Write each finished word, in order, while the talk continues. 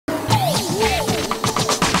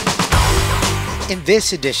In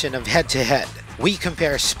this edition of Head to Head, we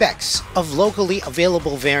compare specs of locally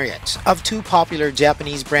available variants of two popular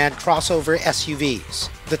Japanese brand crossover SUVs,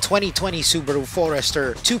 the 2020 Subaru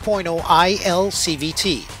Forester 2.0 IL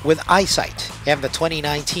CVT with EyeSight and the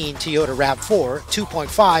 2019 Toyota RAV4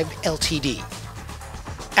 2.5 LTD.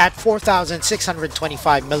 At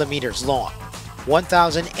 4,625mm long,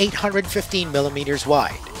 1,815mm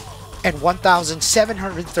wide, and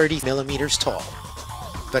 1,730mm tall,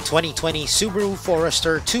 the 2020 Subaru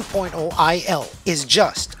Forester 2.0 IL is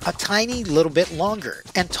just a tiny little bit longer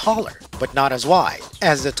and taller, but not as wide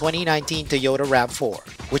as the 2019 Toyota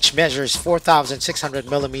RAV4, which measures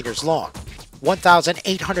 4,600mm long,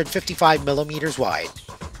 1,855mm wide,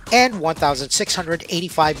 and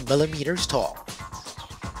 1,685mm tall.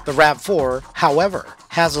 The RAV4, however,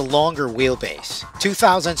 has a longer wheelbase,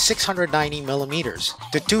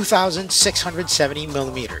 2,690mm to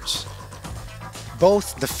 2,670mm.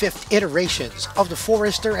 Both the fifth iterations of the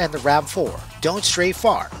Forester and the RAV4 don't stray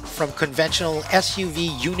far from conventional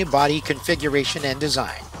SUV unibody configuration and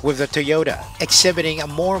design, with the Toyota exhibiting a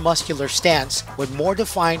more muscular stance with more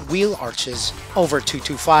defined wheel arches over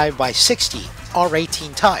 225 by 60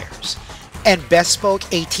 R18 tires and bespoke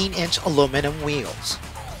 18-inch aluminum wheels,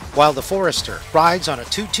 while the Forester rides on a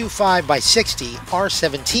 225 by 60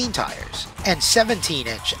 R17 tires and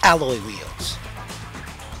 17-inch alloy wheels.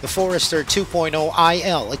 The Forester 2.0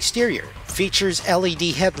 IL exterior features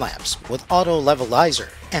LED headlamps with auto levelizer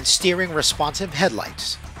and steering responsive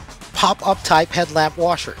headlights, pop-up type headlamp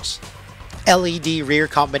washers, LED rear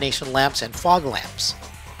combination lamps and fog lamps,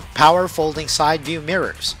 power folding side view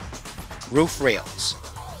mirrors, roof rails,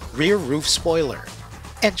 rear roof spoiler,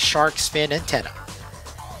 and shark's fin antenna.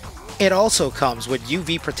 It also comes with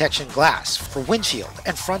UV protection glass for windshield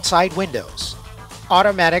and front side windows,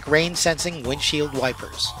 automatic rain sensing windshield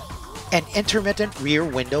wipers, and intermittent rear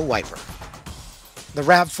window wiper. The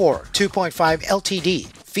RAV4 2.5 LTD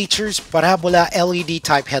features parabola LED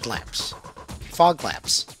type headlamps, fog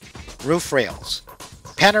lamps, roof rails,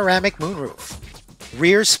 panoramic moonroof,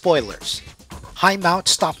 rear spoilers, high mount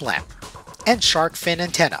stop lamp, and shark fin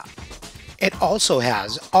antenna. It also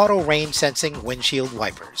has auto rain sensing windshield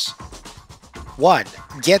wipers. One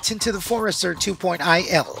gets into the Forester 2.0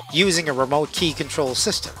 IL using a remote key control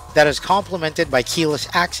system that is complemented by keyless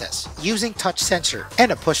access using touch sensor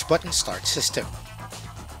and a push-button start system.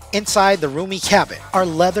 Inside the roomy cabin are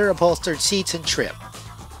leather upholstered seats and trim.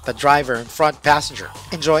 The driver and front passenger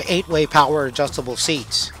enjoy 8-way power adjustable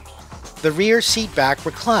seats. The rear seat back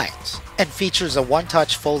reclines and features a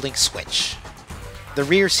one-touch folding switch. The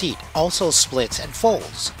rear seat also splits and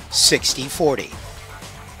folds 60/40.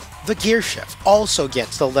 The gear shift also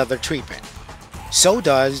gets the leather treatment. So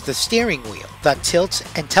does the steering wheel that tilts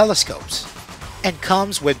and telescopes and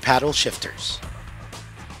comes with paddle shifters.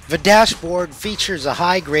 The dashboard features a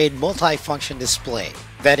high-grade multi-function display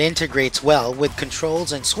that integrates well with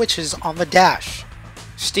controls and switches on the dash,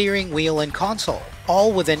 steering wheel and console,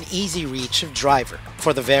 all within easy reach of driver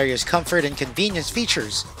for the various comfort and convenience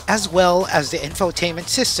features, as well as the infotainment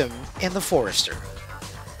system in the Forester.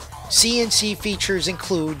 CNC features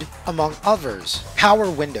include, among others, power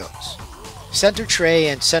windows, center tray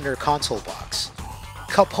and center console box,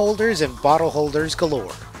 cup holders and bottle holders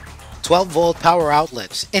galore, 12-volt power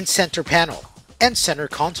outlets in center panel and center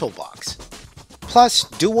console box, plus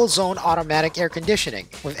dual-zone automatic air conditioning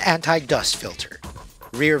with anti-dust filter,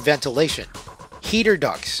 rear ventilation, heater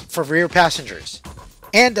ducts for rear passengers,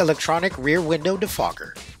 and electronic rear window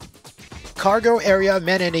defogger. Cargo area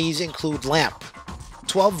amenities include lamp,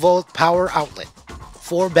 12-volt power outlet,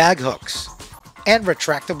 4 bag hooks, and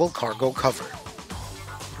retractable cargo cover.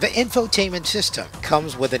 The infotainment system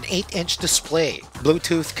comes with an 8-inch display,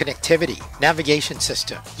 Bluetooth connectivity, navigation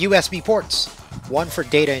system, USB ports, 1 for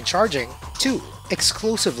data and charging, 2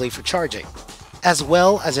 exclusively for charging, as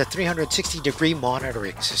well as a 360-degree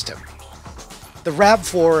monitoring system. The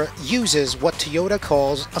RAV4 uses what Toyota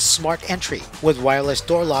calls a smart entry with wireless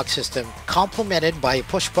door lock system complemented by a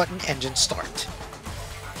push-button engine start.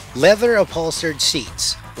 Leather upholstered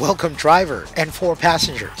seats welcome driver and 4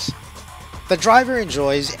 passengers. The driver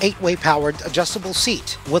enjoys 8-way powered adjustable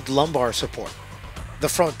seat with lumbar support. The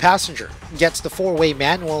front passenger gets the 4-way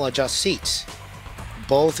manual adjust seats.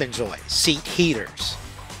 Both enjoy seat heaters.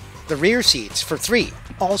 The rear seats for 3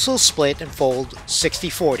 also split and fold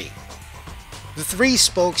 60/40. The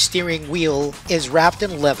 3-spoke steering wheel is wrapped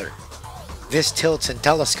in leather. This tilts and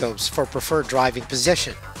telescopes for preferred driving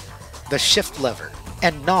position. The shift lever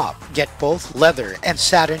and knob get both leather and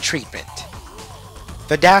satin treatment.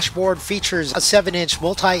 The dashboard features a 7-inch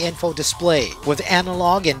multi-info display with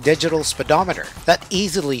analog and digital speedometer that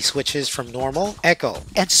easily switches from normal, eco,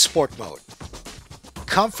 and sport mode.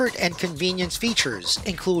 Comfort and convenience features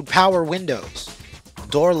include power windows,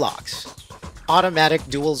 door locks, automatic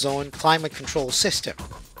dual-zone climate control system,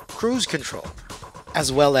 cruise control,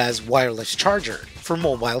 as well as wireless charger for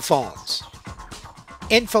mobile phones.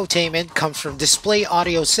 Infotainment comes from display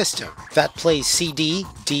audio system that plays CD,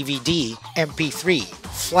 DVD, MP3,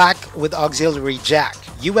 FLAC with auxiliary jack,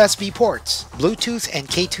 USB ports, Bluetooth and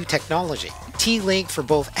K2 technology, T-Link for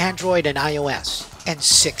both Android and iOS, and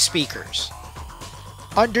 6 speakers.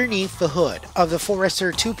 Underneath the hood of the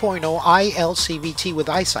Forester 2.0 ILCVT with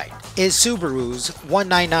EyeSight is Subaru's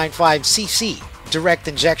 1995cc direct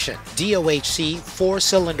injection DOHC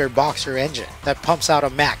 4-cylinder boxer engine that pumps out a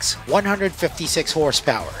max 156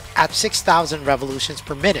 horsepower at 6,000 revolutions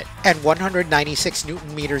per minute and 196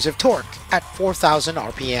 Nm of torque at 4,000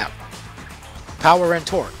 RPM. Power and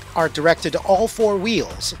torque are directed to all 4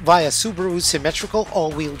 wheels via Subaru's symmetrical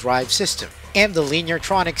all-wheel drive system and the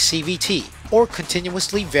Lineartronic CVT or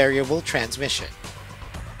continuously variable transmission.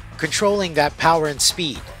 Controlling that power and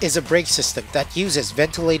speed is a brake system that uses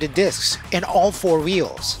ventilated discs in all 4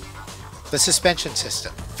 wheels. The suspension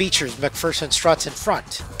system features McPherson struts in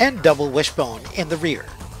front and double wishbone in the rear.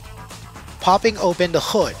 Popping open the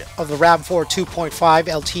hood of the Rav4 2.5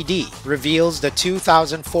 LTD reveals the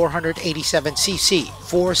 2,487cc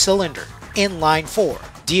 4-cylinder inline-4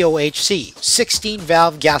 DOHC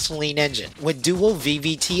 16-valve gasoline engine with dual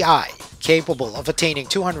VVTi capable of attaining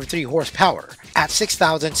 203 horsepower at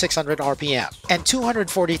 6,600 RPM and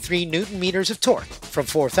 243 Nm of torque from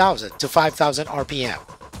 4,000 to 5,000 RPM.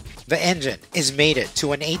 The engine is mated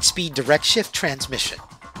to an 8-speed direct shift transmission.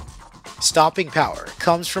 Stopping power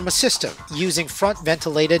comes from a system using front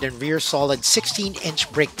ventilated and rear solid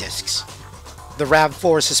 16-inch brake discs. The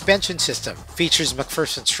Rav4 suspension system features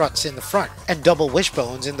McPherson struts in the front and double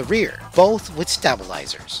wishbones in the rear, both with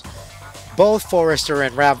stabilizers. Both Forester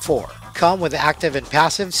and Rav4 come with active and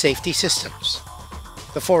passive safety systems.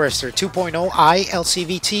 The Forester 2.0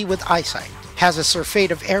 ILCVT with EyeSight has a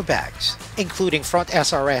surfeit of airbags, including front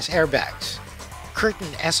SRS airbags,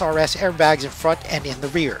 curtain SRS airbags in front and in the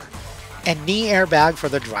rear, and knee airbag for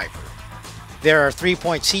the driver. There are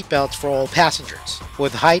 3-point seatbelts for all passengers,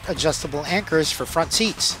 with height-adjustable anchors for front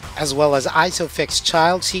seats, as well as ISOFIX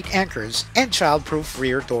child seat anchors and child-proof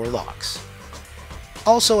rear door locks.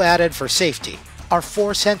 Also added for safety are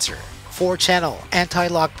 4-sensor, 4-channel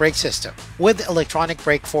anti-lock brake system with electronic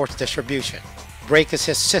brake force distribution, brake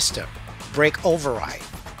assist system, brake override,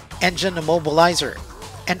 engine immobilizer,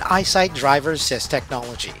 and EyeSight driver assist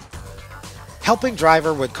technology. Helping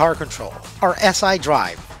driver with car control are SI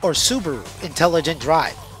Drive or Subaru Intelligent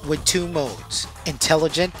Drive with 2 modes,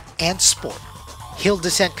 Intelligent and Sport, hill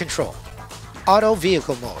descent control, auto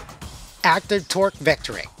vehicle mode, active torque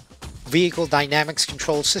vectoring, vehicle dynamics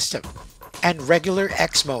control system, and regular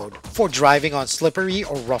X mode for driving on slippery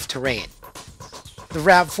or rough terrain. The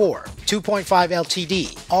Rav4 2.5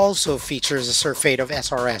 LTD also features a surfeit of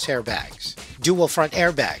SRS airbags, dual front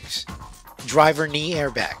airbags, driver knee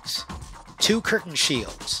airbags, 2 curtain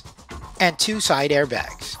shields, and 2 side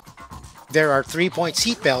airbags. There are 3-point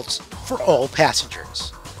seatbelts for all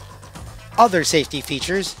passengers. Other safety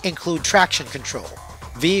features include traction control,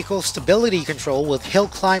 vehicle stability control with hill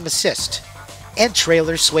climb assist, and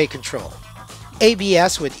trailer sway control,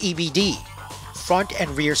 ABS with EBD, front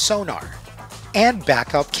and rear sonar, and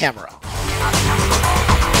backup camera.